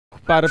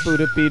ba da boo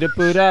da bee da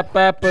boo da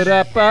ba ba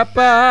da ba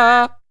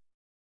ba.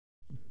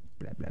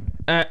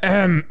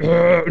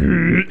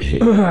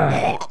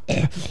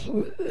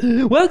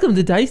 Welcome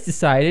to Dice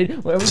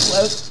Decided.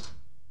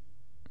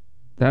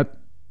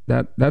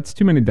 That's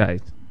too many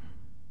dice.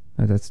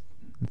 That's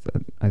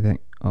I think.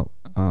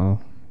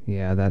 Oh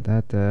yeah.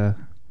 That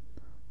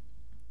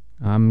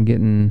I'm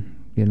getting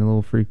a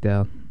little freaked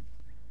out.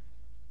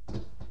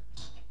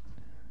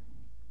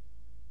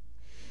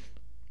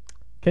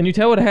 Can you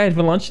tell what I had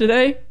for lunch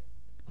today?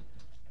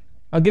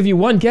 I'll give you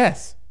one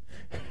guess.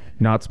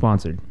 Not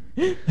sponsored.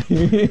 Okay.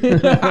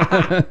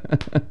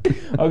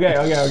 Hold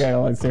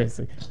on,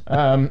 seriously.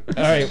 All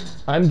right.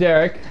 I'm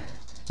Derrick.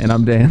 And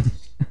I'm Dan.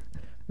 I'm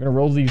gonna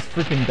roll these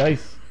freaking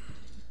dice.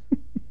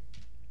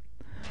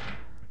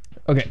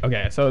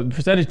 Okay. So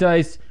percentage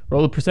dice.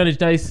 Roll the percentage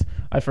dice.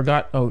 I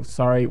forgot. Oh,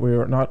 sorry.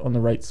 We're not on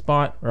the right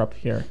spot. We're up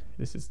here.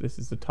 This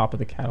is the top of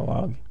the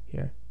catalog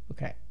here.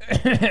 Okay.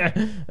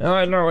 Oh,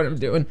 I know what I'm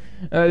doing.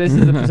 This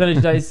is the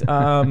percentage dice.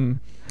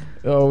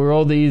 We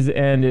roll these,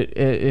 and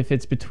if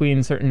it's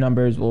between certain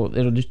numbers,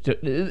 it'll just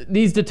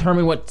these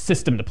determine what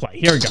system to play.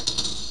 Here we go.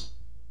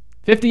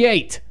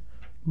 58.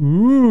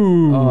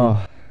 Ooh.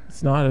 Oh,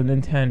 It's not a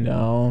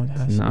Nintendo. It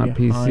has it's to not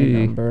be a high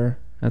PC. number.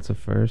 That's a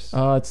first.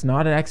 It's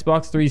not an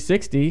Xbox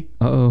 360.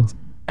 Uh-oh.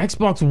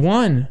 Xbox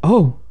One.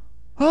 Oh.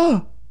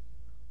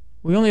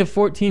 We only have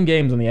 14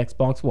 games on the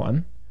Xbox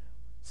One,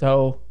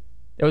 so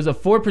there was a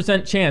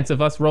 4% chance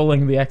of us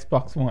rolling the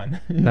Xbox One.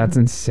 That's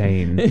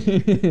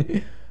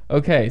insane.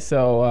 Okay,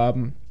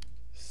 so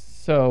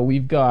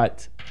we've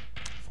got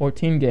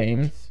 14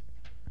 games,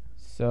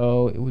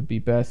 so it would be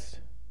best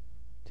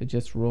to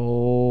just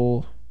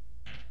roll.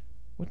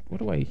 What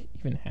do I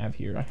even have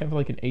here? I have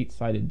like an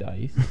 8-sided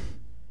dice.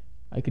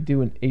 I could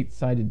do an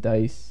 8-sided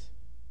dice.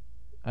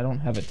 I don't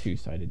have a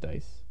 2-sided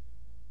dice.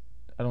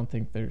 I don't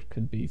think there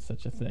could be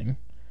such a thing,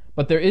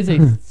 but there is a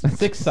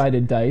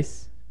 6-sided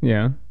dice.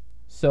 Yeah.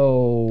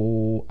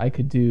 So I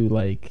could do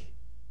like,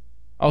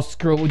 we'll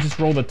just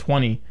roll the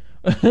 20.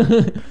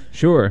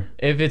 Sure.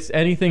 If it's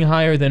anything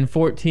higher than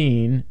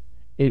 14,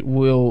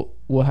 we'll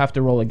have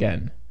to roll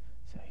again.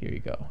 So here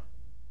you go.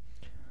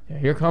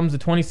 Here comes the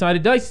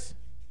 20-sided dice.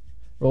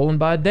 Rolling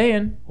by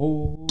Dan.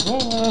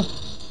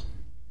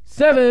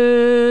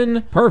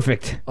 7.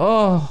 Perfect.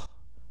 Oh,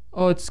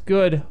 it's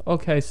good.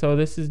 Okay, so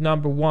this is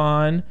number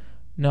 1,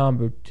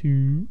 number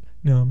 2,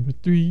 number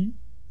 3,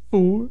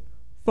 4,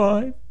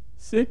 5,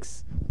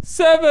 6,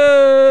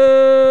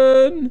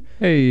 7.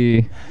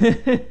 Hey.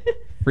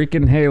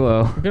 Freaking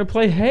Halo. We're gonna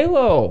play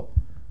Halo.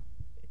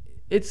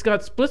 It's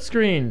got split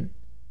screen.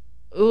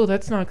 Oh,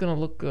 that's not gonna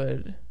look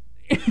good.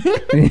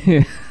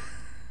 Yeah.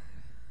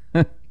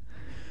 All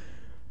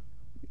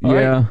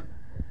Yeah.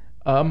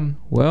 right.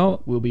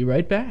 Well, We'll be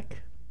right back.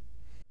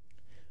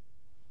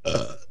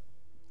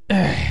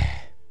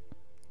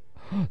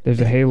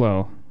 there's a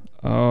Halo.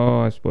 Oh,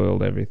 I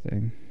spoiled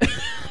everything.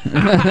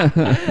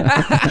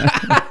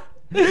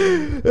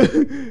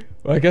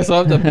 Well, I guess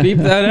I'll have to beep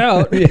that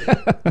out.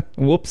 Yeah.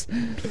 Whoops.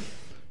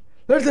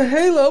 There's a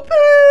Halo.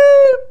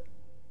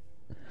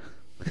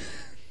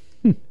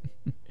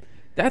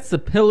 That's the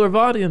Pillar of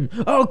Audium.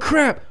 Oh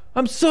crap!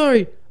 I'm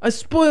sorry. I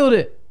spoiled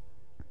it.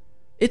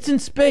 It's in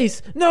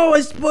space. No, I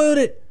spoiled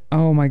it.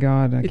 Oh my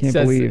God, I can't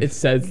believe. It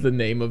says the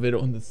name of it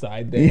on the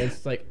side there. Yeah.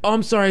 It's like, oh,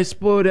 I'm sorry, I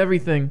spoiled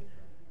everything.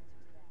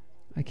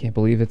 I can't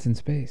believe it's in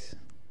space.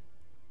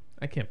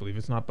 I can't believe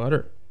it's not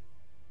butter.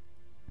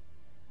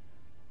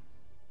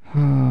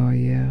 Oh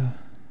yeah.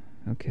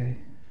 Okay.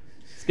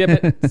 Skip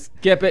it.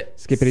 Skip it.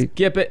 Skip it.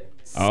 Skip it.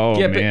 Oh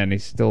Skip man, he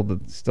still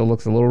looks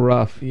a little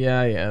rough.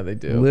 Yeah, they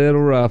do.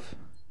 Little rough.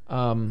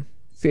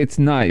 See, it's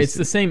nice. It's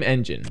the same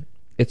engine.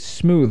 It's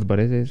smooth, but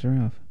it is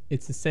rough.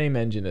 It's the same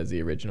engine as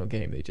the original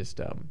game. They just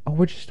Oh,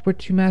 we're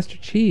two Master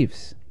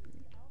Chiefs.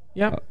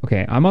 Yeah.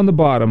 Okay, I'm on the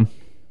bottom.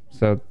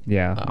 So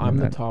yeah. I'm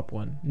the top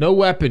one. No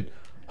weapon.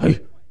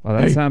 Hey. Well,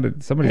 that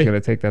sounded. Somebody's gonna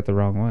take that the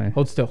wrong way.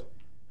 Hold still.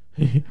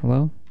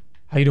 Hello.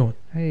 How you doing?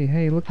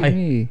 Hey, look at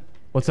me.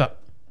 What's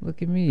up?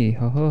 Look at me.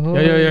 Ho ho ho.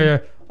 Yeah.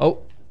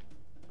 Oh.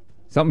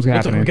 Something's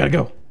happening. We gotta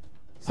go.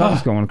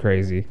 Something's going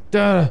crazy.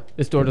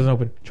 This door doesn't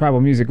open.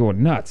 Tribal music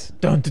going nuts.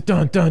 Dun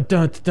dun dun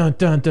dun dun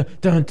dun dun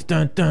dun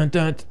dun dun dun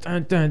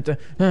dun dun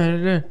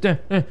dun.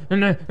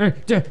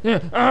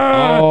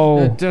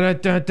 Oh.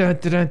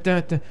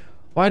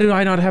 Why do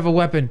I not have a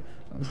weapon?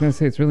 I was gonna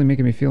say it's really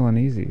making me feel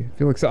uneasy. I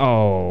feel like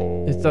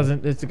oh. It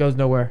goes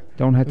nowhere.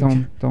 Don't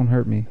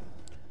hurt me.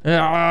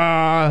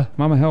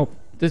 Mama, help.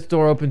 This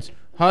door opens.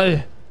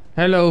 Hi.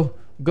 Hello.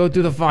 Go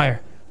through the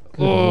fire.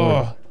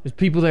 Lord. There's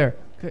people there.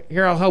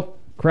 Here, I'll help.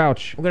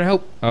 Crouch. I'm gonna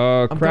help.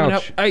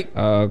 Crouch. Hey.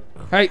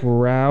 Hey.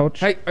 Crouch.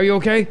 Hey, are you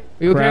okay?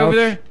 Are you okay over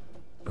there?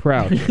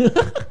 Crouch.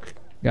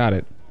 Got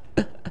it.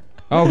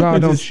 Oh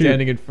God, don't shoot.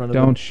 Standing in front of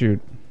them. Don't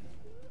shoot.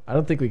 I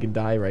don't think we can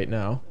die right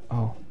now.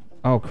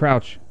 Oh,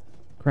 crouch.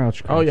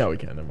 Crouch. Oh yeah, we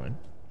can. Never mind.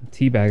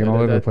 Teabagging all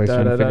over the place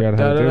trying to figure out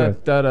how to do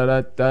it.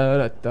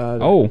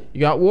 Oh. You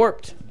got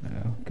warped. Oh,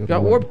 good You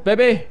got Lord. warped,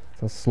 baby.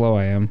 That's how slow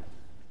I am.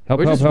 Help,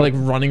 We're help, just help. like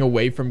running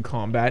away from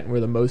combat, and we're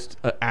the most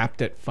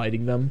apt at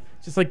fighting them.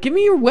 Just like, give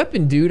me your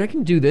weapon, dude. I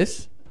can do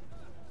this.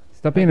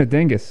 Stop being a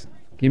dingus.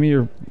 Give me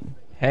your...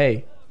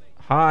 Hey.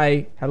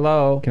 Hi.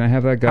 Hello. Can I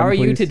have that gun, How are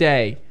you please?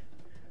 today?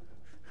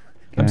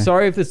 Can I'm I-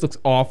 sorry if this looks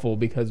awful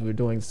because we're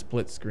doing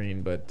split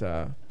screen, but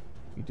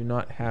we do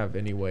not have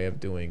any way of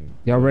doing...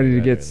 Y'all ready to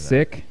better get than that.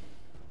 sick?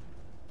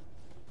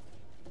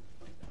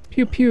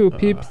 Pew pew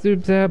peeps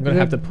doop zap. I'm gonna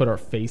have to put our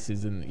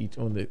faces in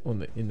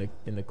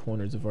the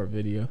corners of our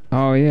video.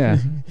 Oh yeah.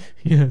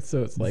 Yeah,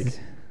 so it's like...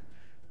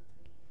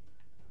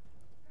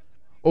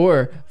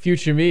 Or,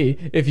 future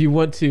me, if you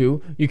want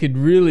to, you could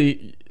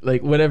really,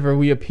 like, whenever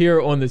we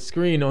appear on the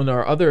screen on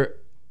our other...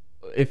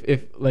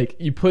 If like,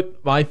 you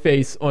put my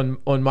face on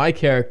my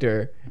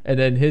character, and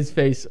then his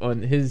face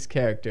on his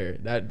character,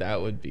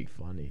 that would be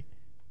funny.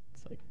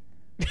 It's like...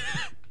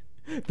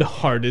 the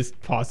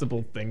hardest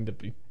possible thing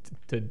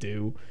to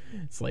do.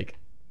 It's like,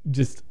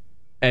 just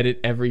edit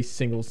every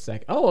single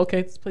second. Oh,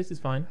 okay, this place is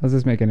fine. How does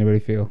this make anybody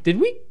feel? Did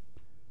we?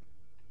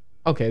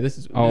 Okay, this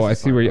is... Oh, this I is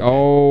see fine. where you... Okay.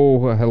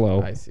 Oh,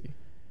 hello. I see.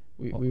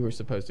 We were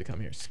supposed to come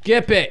here.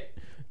 Skip it!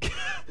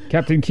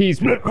 Captain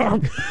Keys.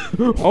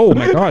 Oh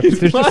my gosh,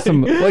 there's just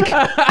some... Like,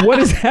 what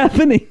is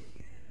happening?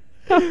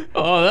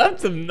 Oh,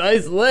 that's some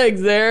nice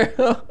legs there.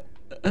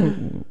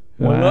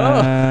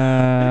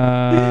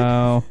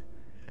 Wow.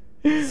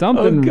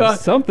 Something, God.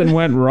 something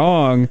went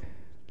wrong.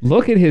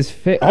 Look at his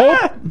face.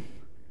 Oh!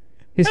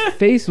 His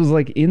face was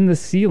like in the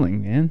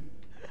ceiling, man.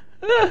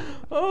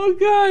 Oh,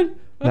 God.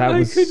 That I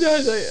was could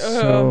not,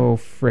 so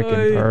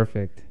freaking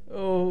perfect.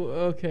 Oh,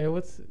 okay.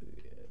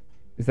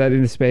 Is that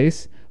into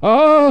space?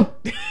 Oh!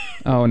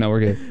 Oh, no, we're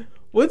good.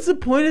 What's the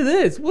point of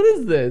this? What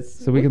is this?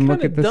 So we What can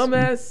look kind at of this.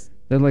 dumbass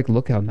Then, like,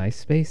 look how nice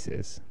space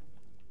is.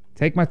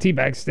 Take my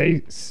teabag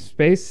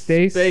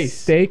Space.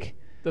 steak.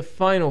 the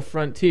final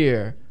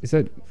frontier Is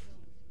that...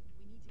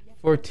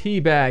 for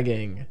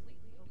teabagging.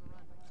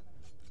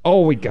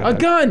 Oh, we got A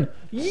gun!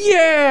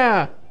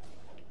 Yeah!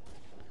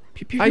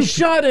 Pew, pew, I pew.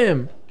 shot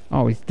him!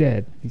 Oh, he's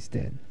dead. He's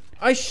dead.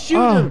 I shoot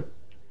Oh. him!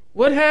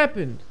 What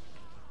happened?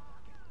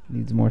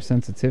 Needs more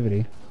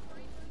sensitivity.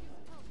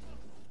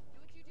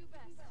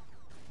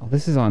 Oh,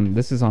 this is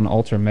on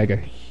ultra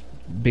mega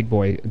big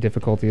boy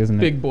difficulty, isn't it?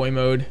 Big boy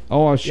mode.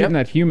 Oh, I was shooting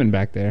Yep. that human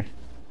back there.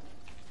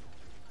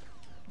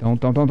 Don't.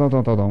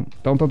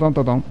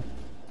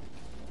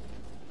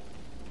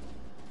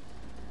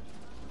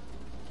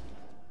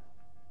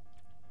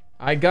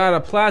 I got a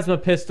plasma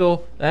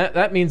pistol.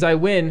 That means I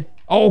win.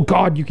 Oh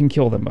God, you can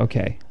kill them.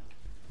 Okay.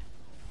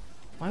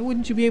 Why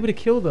wouldn't you be able to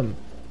kill them?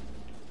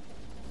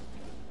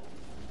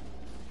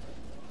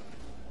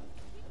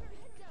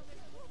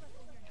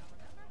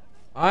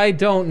 I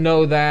don't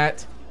know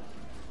that.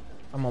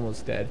 I'm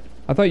almost dead.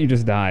 I thought you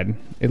just died.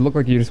 It looked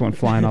like you just went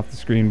flying off the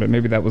screen, but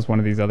maybe that was one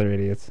of these other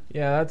idiots.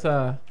 Yeah, that's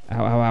Ow,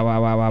 ow, ow, ow,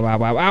 ow, ow,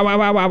 ow, ow, ow,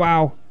 ow, ow, ow,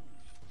 ow.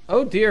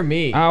 Oh dear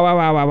me. Ow, ow,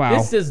 ow, ow, ow.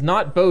 This does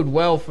not bode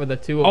well for the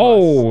two of us.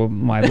 Oh,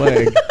 my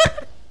leg.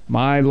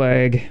 My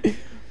leg.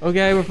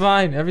 Okay, we're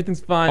fine. Everything's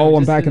fine. Oh, We're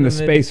I'm just back in the midst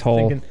space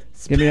hole. thinking,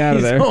 Get me out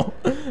of space there.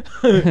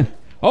 hole.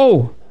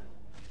 Oh,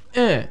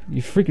 Eh.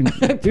 you freaking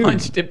I dude.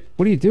 punched him.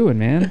 What are you doing,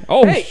 man?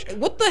 Oh, Hey,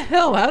 what the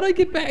hell? How'd I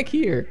get back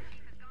here?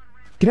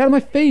 get out of my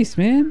face,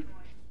 man.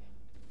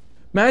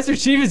 Master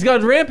Chief has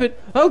gone rampant.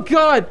 Oh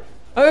God.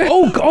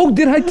 Oh,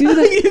 did I do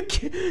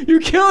that? You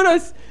killed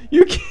us.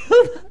 You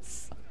killed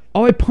us.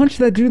 Oh, I punched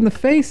that dude in the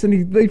face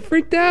and they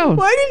freaked out.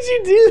 Why did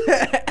you do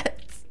that?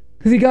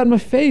 Because he got in my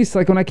face.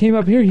 Like when I came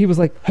up here, he was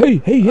like, hey,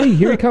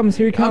 here he comes,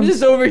 here he I'm comes.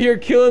 just over here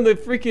killing the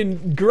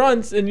freaking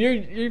grunts, and you're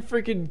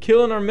freaking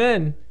killing our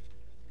men.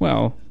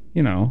 Well,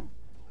 you know,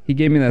 he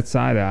gave me that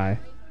side eye.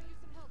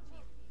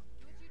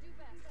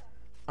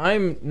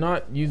 I'm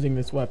not using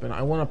this weapon.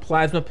 I want a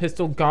plasma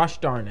pistol. Gosh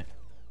darn it.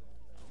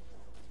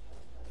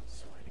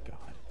 Swear to God.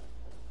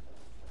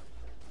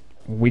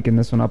 Weaken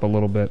this one up a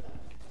little bit.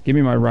 Give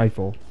me my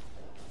rifle.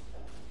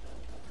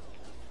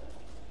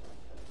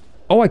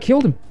 Oh, I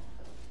killed him.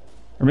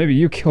 Or maybe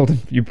you killed him.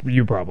 You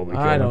probably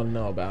killed him. I don't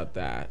know about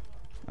that.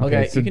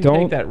 Okay, Okay, so you can don't-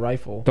 take that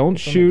rifle. Don't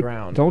It's on the shoot.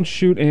 ground. Don't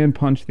shoot and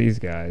punch these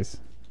guys.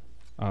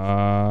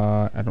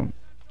 I don't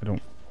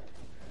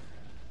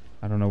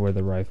know where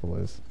the rifle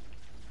is.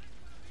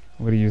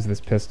 I'm gonna use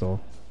this pistol.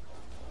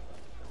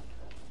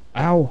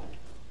 Ow!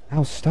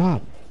 Ow!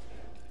 Stop!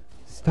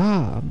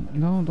 Stop!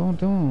 No!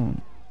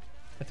 Don't!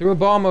 I threw a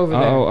bomb over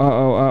there.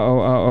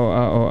 Oh!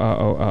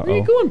 Where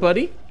you going,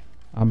 buddy?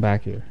 I'm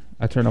back here.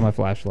 I turned on my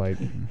flashlight.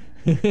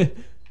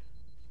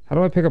 How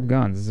do I pick up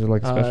guns? Is there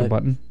like a special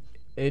button?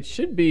 It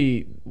should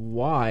be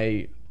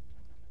Y.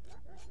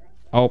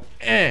 Oh!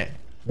 Eh.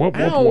 Whoop!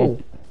 Ow.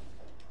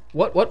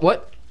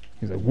 What?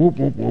 He's like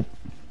whoop!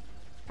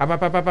 I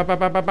Almost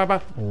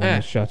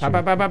shot you.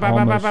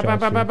 Almost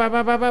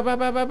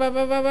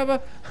shot you.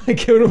 I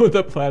killed him with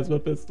a plasma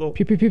pistol.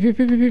 Pew pew pew pew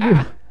pew pew pew.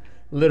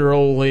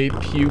 Literally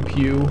pew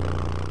pew.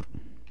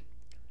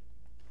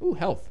 Ooh,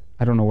 health.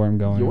 I don't know where I'm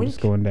going. I'm Yoink.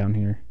 just going down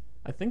here.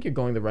 I think you're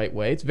going the right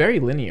way. It's very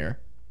linear.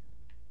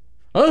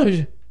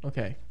 Oh,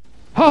 okay.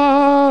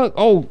 Ah!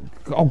 Oh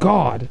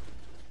God!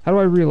 How do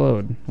I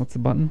reload? What's the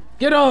button?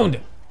 Get owned!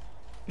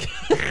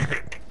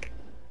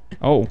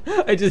 Oh.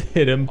 I just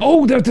hit him.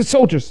 Oh, there's the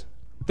soldiers.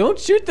 Don't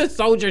shoot the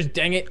soldiers,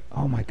 dang it.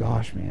 Oh my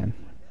gosh, man.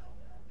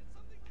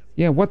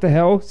 Yeah, what the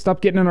hell?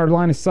 Stop getting in our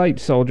line of sight,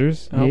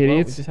 soldiers. Oh, You well,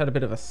 idiots. we just had a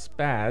bit of a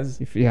spaz.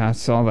 Yeah, I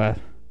saw that.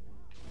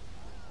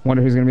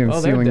 Wonder who's gonna be on the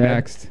Oh, they're ceiling dead.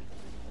 next.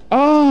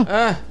 Ah!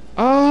 Ah!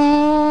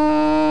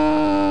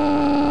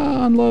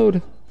 Ah!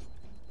 Unload.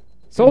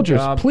 Soldiers,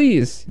 job.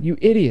 please, you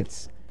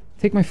idiots.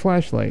 Take my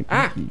flashlight.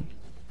 Ah!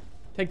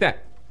 Take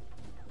that.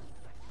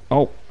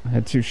 Oh, I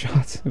had 2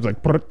 shots. It was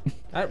like, brrrt.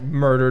 That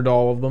murdered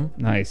all of them.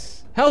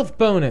 Nice. Health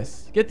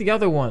bonus. Get the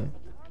other one.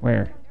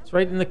 Where? It's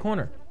right in the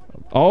corner.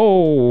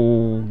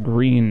 Oh,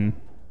 green.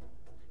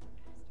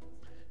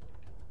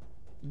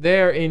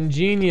 They're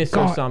ingenious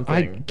or God, something.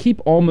 I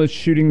keep almost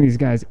shooting these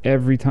guys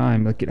every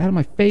time. Like, get out of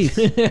my face.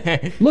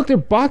 Look, they're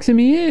boxing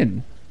me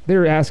in.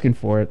 They're asking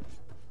for it.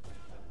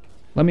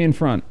 Let me in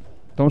front.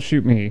 Don't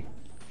shoot me.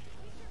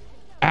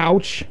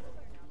 Ouch.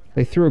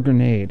 They threw a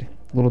grenade.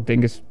 Little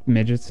dingus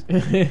midgets.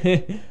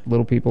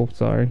 Little people,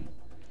 sorry.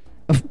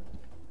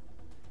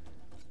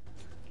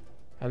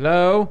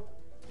 Hello?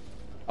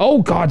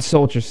 Oh, God,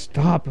 soldiers,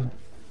 stop.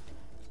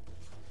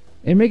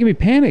 They're making me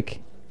panic.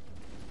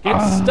 Get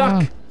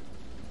stuck.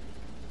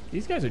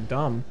 These guys are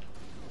dumb.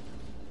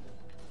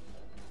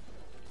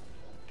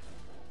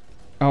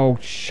 Oh,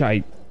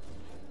 shite.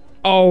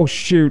 Oh,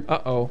 shoot.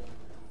 Uh-oh.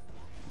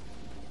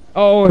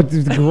 Oh,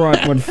 the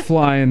grunt went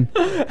flying.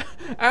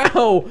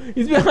 Ow!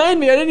 He's behind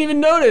me. I didn't even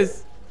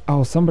notice.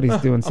 Oh, somebody's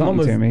doing I'm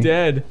something to me. almost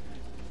dead.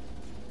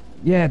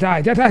 Yeah, die.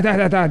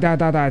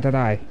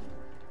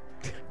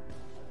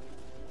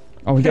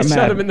 Oh, he got I mad.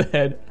 shot him in the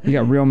head. He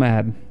got real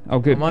mad. Oh,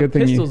 good. My Good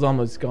thing pistol's you.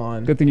 almost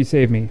gone. Good thing you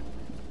saved me.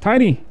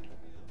 Tiny.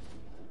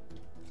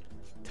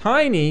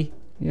 Tiny?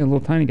 Yeah, a little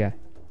tiny guy.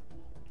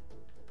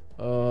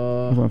 He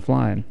went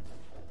flying.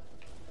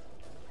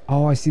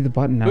 Oh, I see the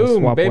button now.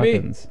 Boom, Swap baby.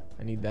 weapons.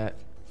 I need that.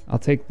 I'll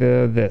take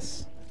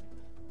this.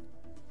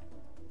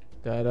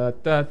 Da da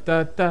da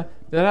da da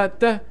da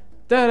da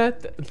da da.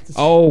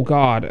 Oh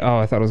God. Oh,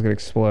 I thought it was gonna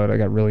explode. I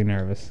got really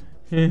nervous.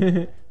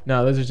 No,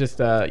 those are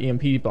just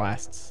EMP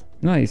blasts.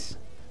 Nice.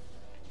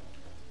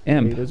 Hey,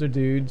 Imp. those are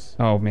dudes.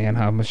 Oh man,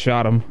 I almost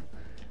shot him.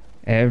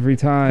 Every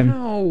time.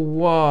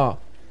 Ow!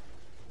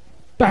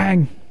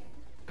 Bang.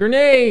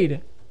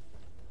 Grenade!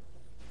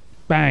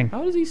 Bang.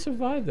 How does he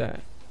survive that?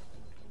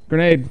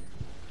 Grenade.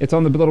 It's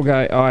on the little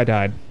guy. Oh, I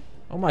died.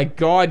 Oh my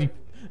god,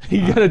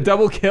 you got a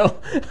double kill.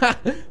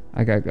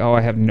 Oh,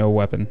 I have no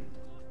weapon.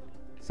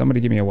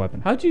 Somebody give me a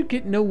weapon. How'd you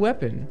get no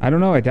weapon? I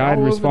don't know. I died,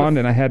 All over respawned, the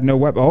and I had no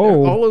weapon. They're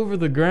Oh. all over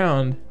the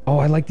ground. Oh,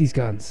 I like these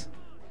guns.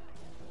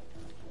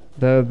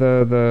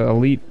 The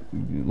elite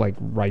like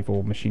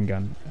rifle machine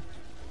gun.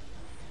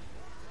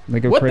 They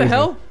go What crazy. the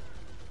hell?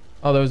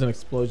 Oh, there was an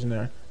explosion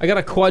there. I got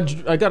a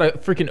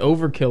freaking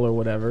overkill or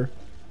whatever.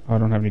 Oh, I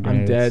don't have any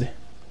grenades. I'm dead.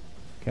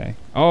 Okay.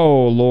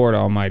 Oh, Lord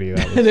Almighty.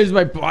 That was... There's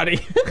my body.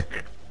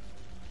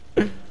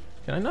 Can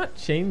I not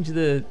change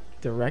the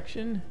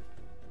direction?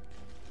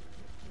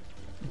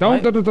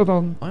 Don't.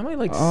 Why am I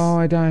like... Oh,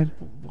 I died.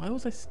 Why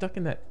was I stuck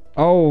in that...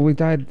 Oh, we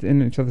died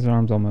in each other's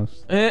arms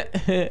almost. Aw,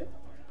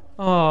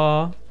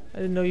 I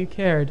didn't know you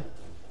cared.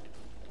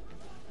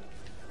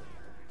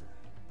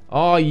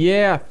 Oh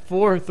yeah,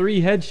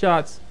 3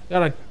 headshots.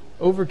 Got a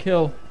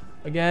overkill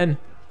again.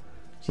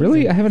 Jeez,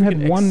 Really? I haven't had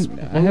freaking one. I haven't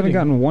exploding.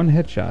 gotten one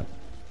headshot.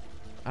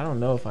 I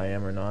don't know if I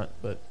am or not,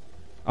 but...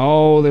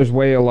 Oh, there's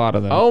way a lot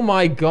of them. Oh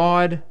my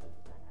god.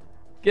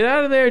 Get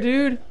out of there,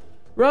 dude.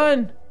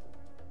 Run.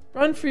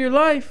 Run for your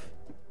life.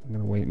 I'm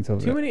gonna wait until.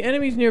 Too many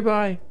enemies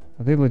nearby.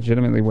 Are they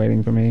legitimately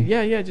waiting for me?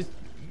 Yeah, just...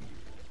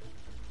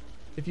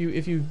 If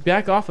you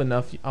back off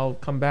enough, I'll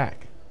come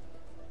back.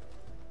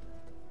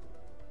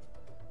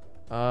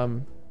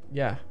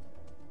 Yeah.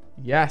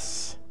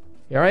 Yes.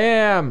 Here I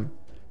am.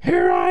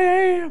 Here I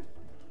am.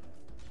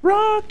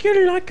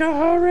 Rocking like a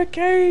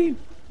hurricane.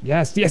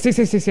 Yes. Die.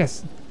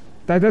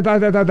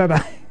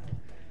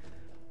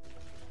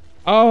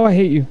 Oh, I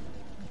hate you.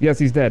 Yes,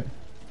 he's dead.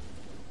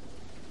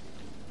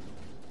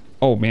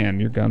 Oh man,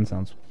 your gun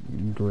sounds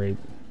great.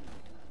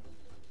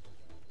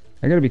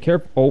 I gotta be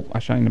careful. Oh, I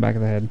shot you in the back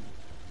of the head.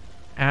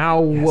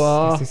 Ow.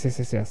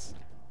 Yes.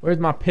 Where's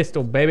my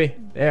pistol, baby?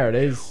 There it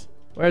is.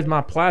 Where's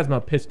my plasma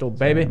pistol,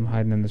 baby? Sorry, I'm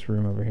hiding in this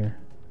room over here.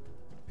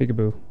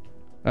 Peekaboo.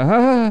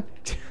 Ah!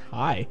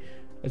 Hi.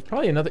 There's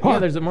probably another... Huh. Yeah,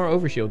 there's more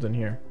overshields in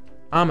here.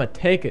 I'ma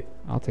take it.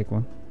 I'll take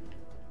one.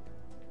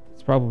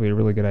 It's probably a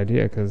really good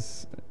idea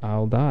because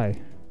I'll die.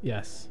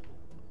 Yes.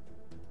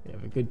 You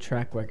have a good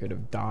track record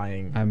of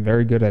dying. I'm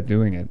very good at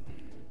doing it.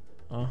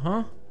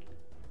 Uh-huh.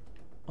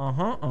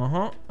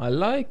 I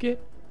like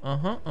it.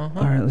 All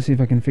right, let's see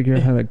if I can figure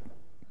out how to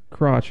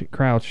crouch.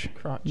 Crotch.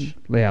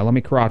 Yeah, let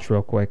me crouch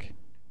real quick.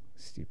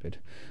 Stupid.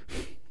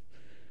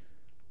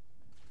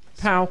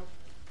 Pow.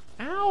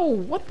 Ow,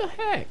 what the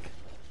heck?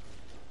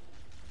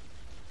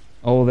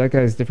 Oh, that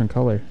guy's different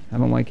color. I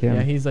don't like him.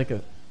 Yeah, he's like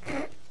a...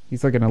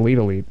 He's like an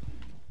elite.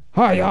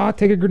 Hi,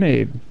 take a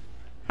grenade.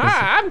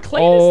 Hi, I'm Cletus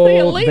Oh, the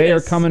Elitist. they are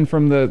coming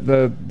from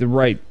the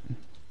right.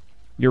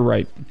 You're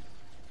right.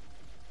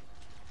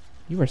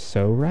 You are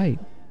so right.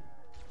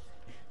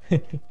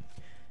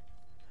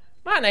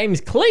 My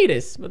name's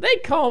Cletus, but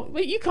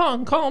you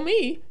can't call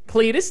me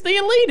Cletus the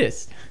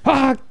elitist.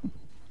 Ah!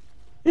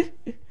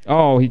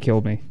 Oh, he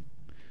killed me.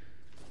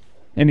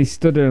 And he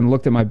stood there and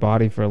looked at my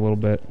body for a little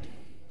bit.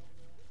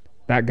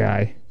 That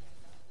guy.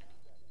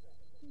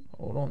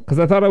 Hold on. Because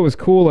I thought I was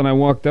cool, and I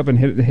walked up and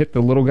hit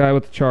the little guy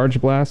with the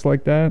charge blast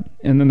like that,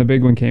 and then the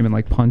big one came and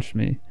like punched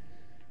me.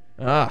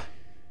 Ah.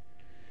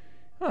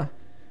 Huh.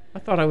 I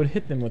thought I would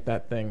hit them with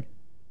that thing.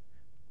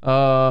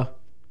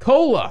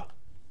 Cola.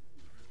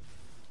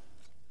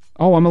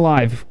 Oh, I'm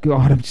alive.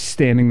 God, I'm just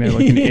standing there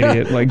like an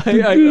idiot. Like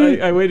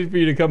I waited for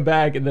you to come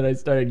back, and then I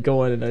started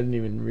going, and I didn't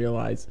even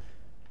realize.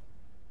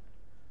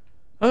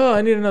 Oh,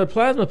 I need another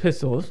plasma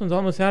pistol. This one's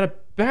almost out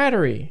of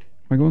battery.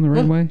 Am I going the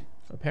right way?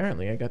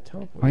 Apparently, I got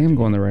teleported. I am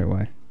going the right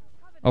way.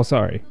 Oh,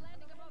 sorry.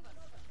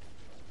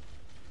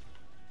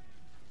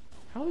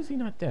 How is he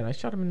not dead? I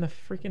shot him in the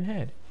freaking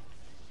head.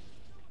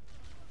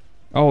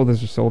 Oh,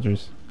 those are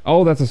soldiers.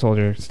 Oh, that's a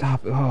soldier.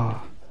 Stop.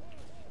 Oh,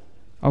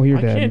 oh,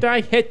 you're dead. Why can't I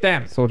hit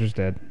them? Soldier's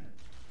dead.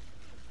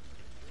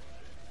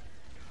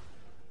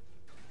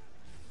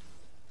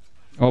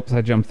 Oops,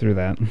 I jumped through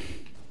that.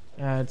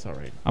 It's all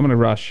right. I'm gonna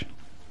rush.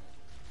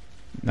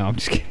 No, I'm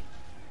just kidding.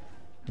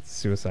 That's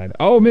suicide.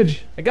 Oh,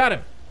 Midge! I got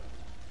him.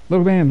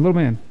 Little man, little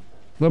man.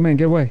 Little man,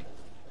 get away.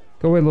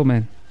 Go away, little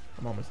man.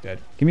 I'm almost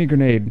dead. Give me a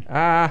grenade.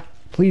 Ah.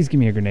 Please give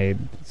me a grenade.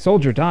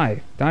 Soldier,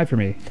 die. Die for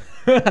me.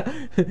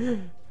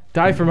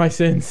 Die for my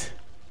sins.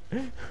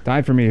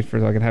 Die for me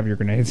so I can have your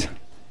grenades.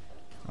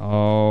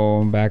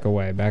 Oh, back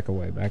away, back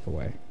away, back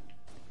away.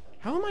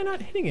 How am I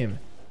not hitting him?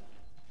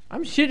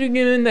 I'm shooting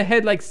him in the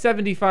head like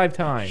 75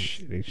 times.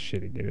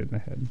 Shitting it in the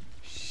head.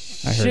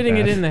 Shitting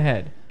it in the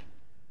head.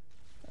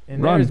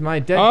 And Run. there's my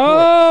dead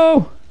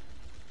corpse.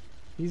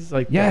 He's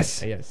like,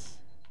 yes. Yes.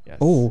 Yes.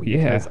 Oh,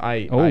 yeah. Because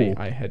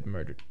I had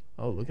murdered.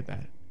 Oh, look at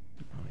that.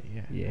 Oh,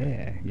 yeah.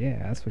 Yeah,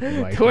 yeah, that's what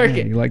you like. Twerk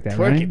Yeah, it. you like that,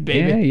 Twerk right? it,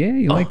 baby. Yeah, yeah,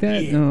 you like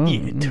that? Yeah, Oh,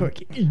 yeah,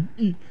 twerk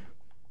it.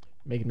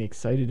 Making me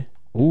excited.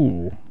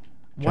 Ooh.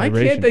 Why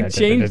can't they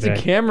change the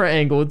camera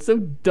angle? It's so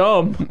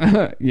dumb.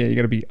 Yeah, you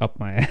gotta be up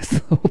my ass the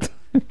whole time.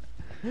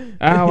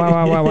 Ow, ow,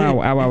 ow, ow, ow, ow,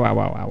 ow, ow,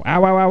 ow, ow, ow,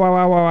 ow,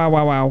 ow, ow, ow,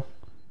 ow, ow.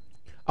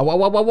 I'm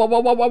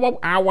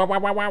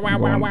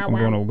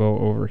gonna go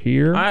over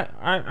here.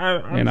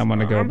 And I'm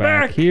gonna go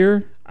back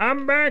here.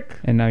 I'm back.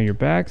 And now you're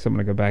back, so I'm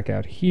gonna go back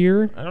out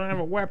here. I don't have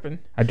a weapon.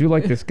 I do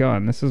like this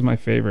gun. This is my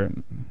favorite.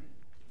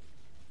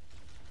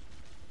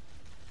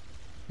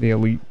 The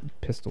elite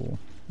pistol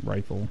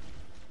rifle.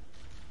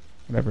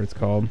 Whatever it's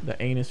called.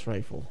 The anus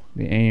rifle.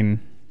 The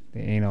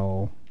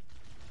anal.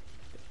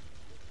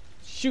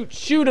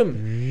 Shoot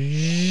him.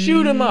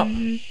 Shoot him up.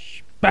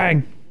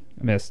 Bang.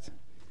 I missed.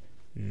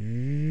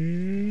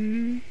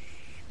 Bang.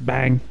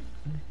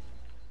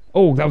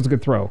 Oh, that was a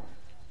good throw.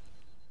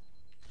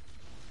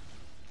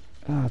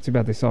 Ah, too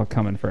bad they saw it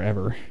coming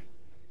forever.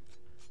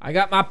 I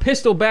got my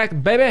pistol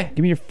back, baby.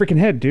 Give me your freaking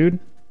head, dude.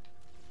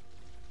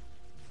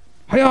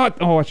 Hi-yah!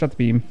 Oh, I shot the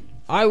beam.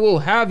 I will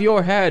have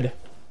your head.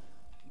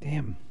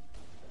 Damn.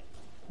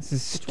 This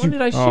is Which one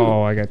did I shoot?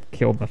 Oh, I got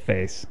killed in the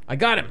face. I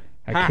got him.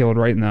 I got killed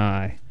right in the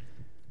eye.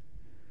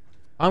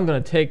 I'm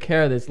gonna take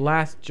care of this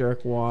last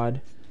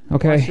jerkwad.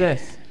 Okay. Watch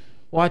this.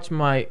 Watch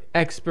my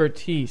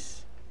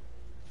expertise.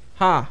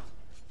 Ha!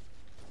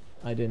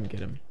 I didn't get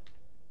him.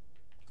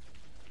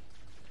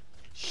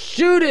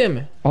 Shoot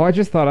him! Oh, I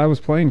just thought I was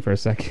playing for a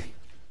second.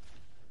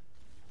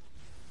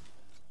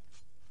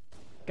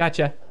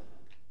 Gotcha.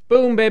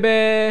 Boom,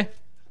 baby!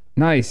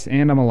 Nice,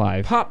 and I'm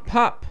alive. Pop,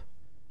 pop.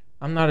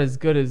 I'm not as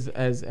good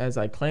as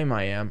I claim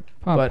I am.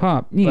 Pop,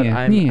 pop.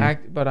 Yeah,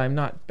 but I'm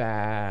not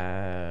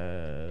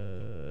bad.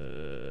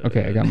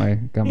 Okay, I got my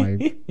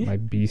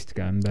beast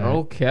gun back.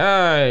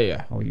 Okay.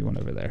 Oh, you went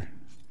over there.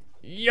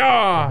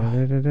 Yeah.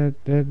 I should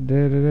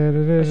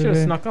have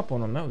I snuck up on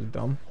them. That was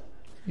dumb.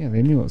 Yeah,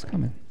 they knew it was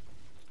coming.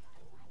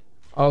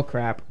 Oh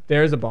crap!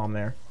 There's a bomb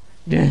there.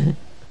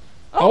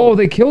 Oh,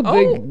 they killed.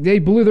 They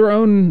blew their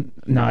own.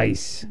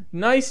 Nice.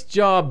 Nice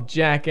job,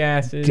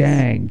 jackasses.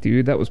 Dang,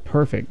 dude, that was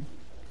perfect.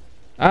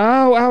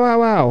 Ow! Ow!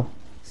 Ow! Ow!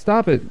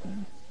 Stop it,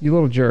 you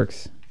little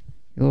jerks.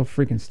 You little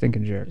freaking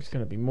stinking jerks. There's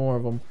gonna be more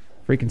of them.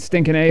 Freaking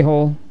stinking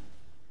a-hole.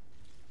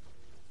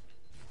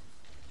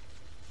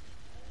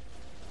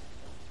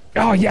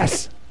 Oh,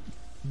 yes!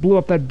 Blew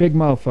up that big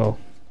mofo.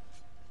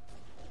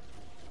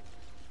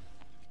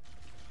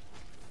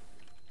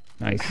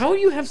 Nice. How do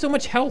you have so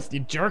much health,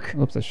 you jerk?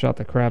 Oops, I shot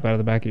the crap out of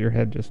the back of your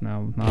head just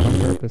now, not on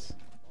purpose.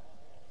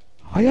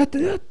 I'm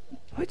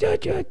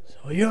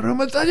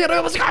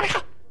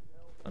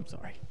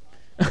sorry.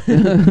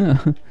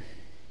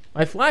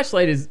 My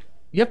flashlight is...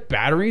 You have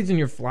batteries in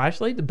your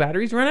flashlight? The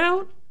batteries run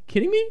out?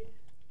 Kidding me?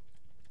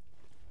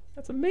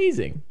 That's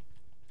amazing.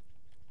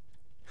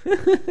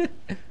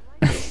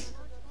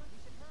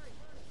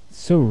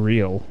 So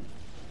real.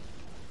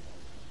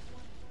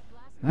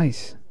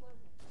 Nice.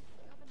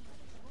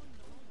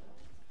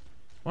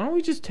 Why don't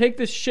we just take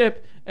this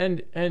ship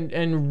and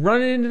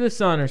run it into the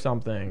sun or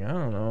something? I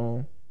don't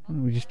know.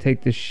 We just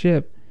take this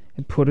ship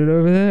and put it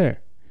over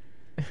there.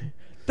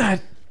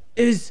 That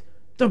is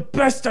the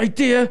best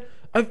idea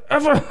I've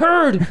ever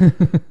heard.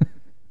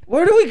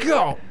 Where do we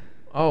go?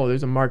 Oh,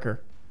 there's a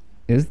marker.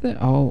 Is there?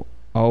 Oh,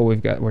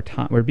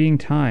 we're being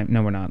timed.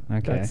 No, we're not.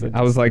 Okay.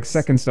 I was like,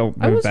 seconds don't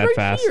move that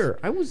fast.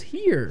 I was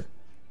here,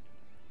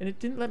 and it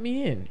didn't let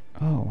me in.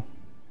 Oh.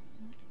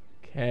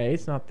 Okay,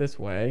 it's not this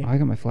way. I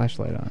got my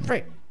flashlight on.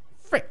 Frick.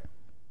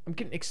 I'm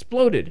getting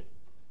exploded.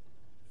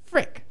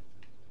 Frick.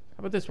 How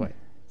about this way?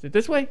 Is it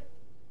this way?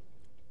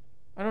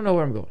 I don't know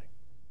where I'm going.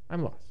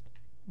 I'm lost.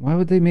 Why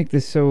would they make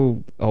this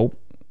so... Oh,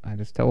 I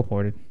just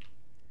teleported.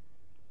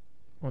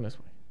 Going this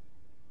way.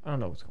 I don't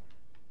know what's going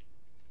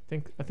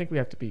on. I think we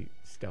have to be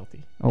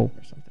stealthy. Oh.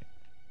 Or something.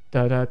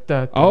 Da da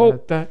da da Oh.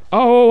 da.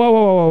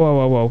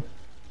 Oh, whoa.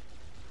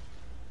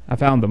 I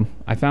found them.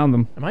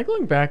 Am I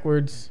going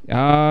backwards?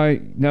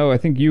 No, I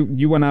think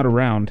you went out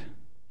around.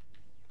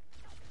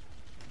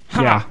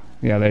 Ha!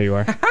 Yeah, there you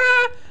are.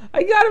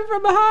 I got him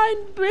from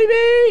behind,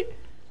 baby!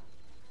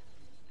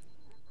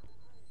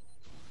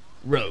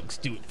 Rogues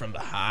do it from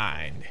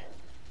behind.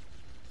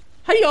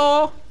 Hi,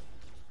 y'all!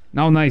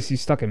 No, nice. You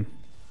stuck him.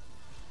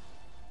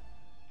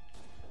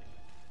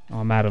 Oh,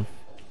 I'm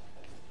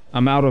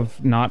out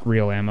of not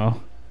real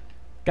ammo.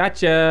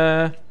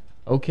 Gotcha!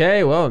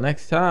 Okay, well,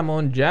 next time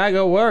on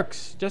Jago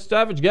Works. Just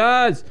average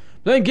guys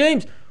playing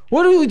games.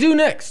 What will we do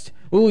next?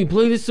 Will we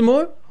play this some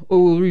more?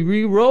 Or will we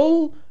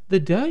re-roll the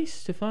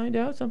dice to find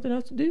out something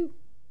else to do?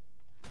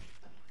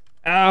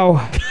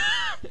 Ow.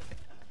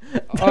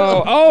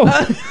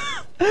 Oh.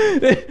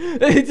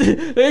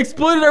 They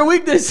exploited our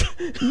weakness.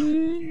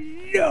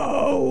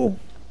 No.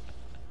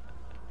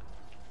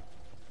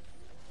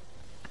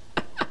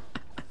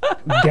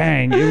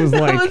 Dang, it was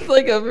like... That was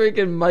like a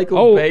freaking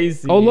Michael Bay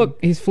scene. Oh, look,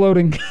 he's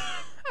floating.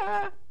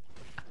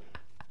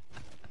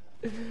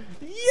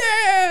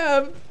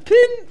 Yeah!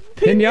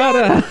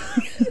 Pinata.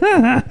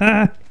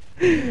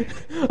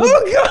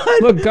 Oh,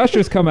 God! Look,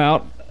 gushers come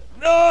out.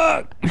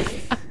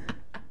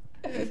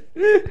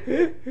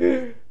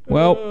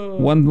 Well,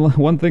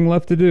 one thing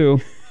left to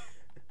do.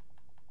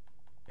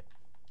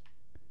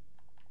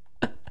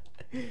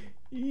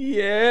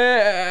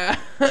 Yeah!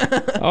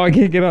 Oh, I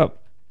can't get up.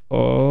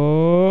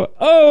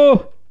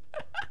 Oh!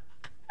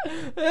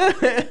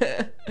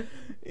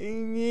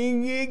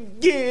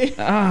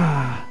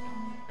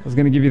 I was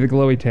gonna give you the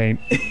glowy taint.